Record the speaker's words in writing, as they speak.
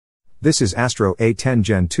This is Astro A10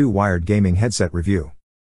 Gen 2 wired gaming headset review.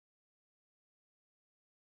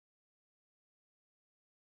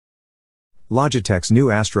 Logitech's new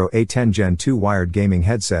Astro A10 Gen 2 wired gaming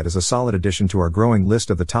headset is a solid addition to our growing list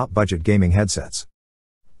of the top budget gaming headsets.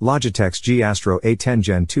 Logitech's Astro A10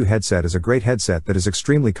 Gen 2 headset is a great headset that is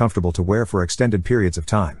extremely comfortable to wear for extended periods of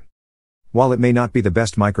time. While it may not be the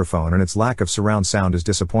best microphone and its lack of surround sound is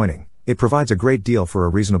disappointing, it provides a great deal for a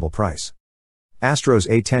reasonable price. Astro's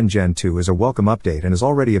A10 Gen 2 is a welcome update and is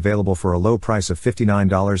already available for a low price of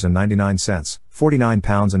 $59.99,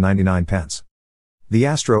 £49.99. The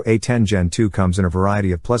Astro A10 Gen 2 comes in a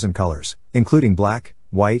variety of pleasant colors, including black,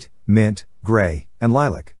 white, mint, gray, and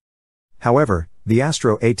lilac. However, the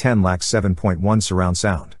Astro A10 lacks 7.1 surround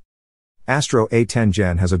sound. Astro A10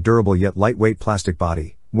 Gen has a durable yet lightweight plastic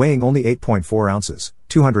body, weighing only 8.4 ounces,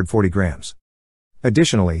 240 grams.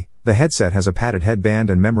 Additionally, the headset has a padded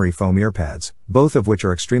headband and memory foam earpads, both of which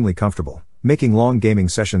are extremely comfortable, making long gaming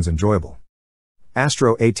sessions enjoyable.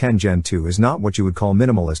 Astro A10 Gen 2 is not what you would call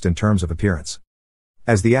minimalist in terms of appearance.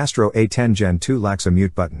 As the Astro A10 Gen 2 lacks a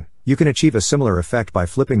mute button, you can achieve a similar effect by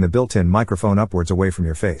flipping the built-in microphone upwards away from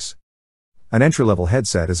your face. An entry-level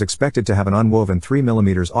headset is expected to have an unwoven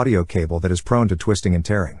 3mm audio cable that is prone to twisting and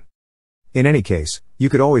tearing. In any case, you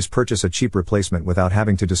could always purchase a cheap replacement without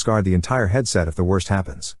having to discard the entire headset if the worst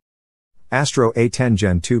happens. Astro A10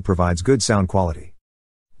 Gen 2 provides good sound quality.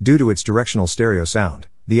 Due to its directional stereo sound,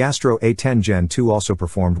 the Astro A10 Gen 2 also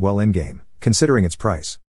performed well in-game, considering its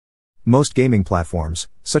price. Most gaming platforms,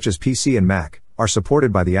 such as PC and Mac, are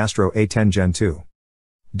supported by the Astro A10 Gen 2.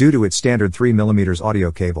 Due to its standard 3mm audio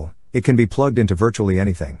cable, it can be plugged into virtually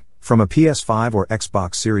anything, from a PS5 or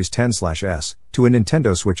Xbox Series X/S, to a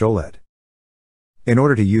Nintendo Switch OLED. In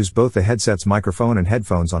order to use both the headset's microphone and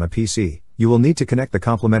headphones on a PC, you will need to connect the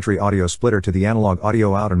complementary audio splitter to the analog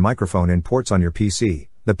audio out and microphone in ports on your PC,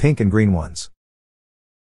 the pink and green ones.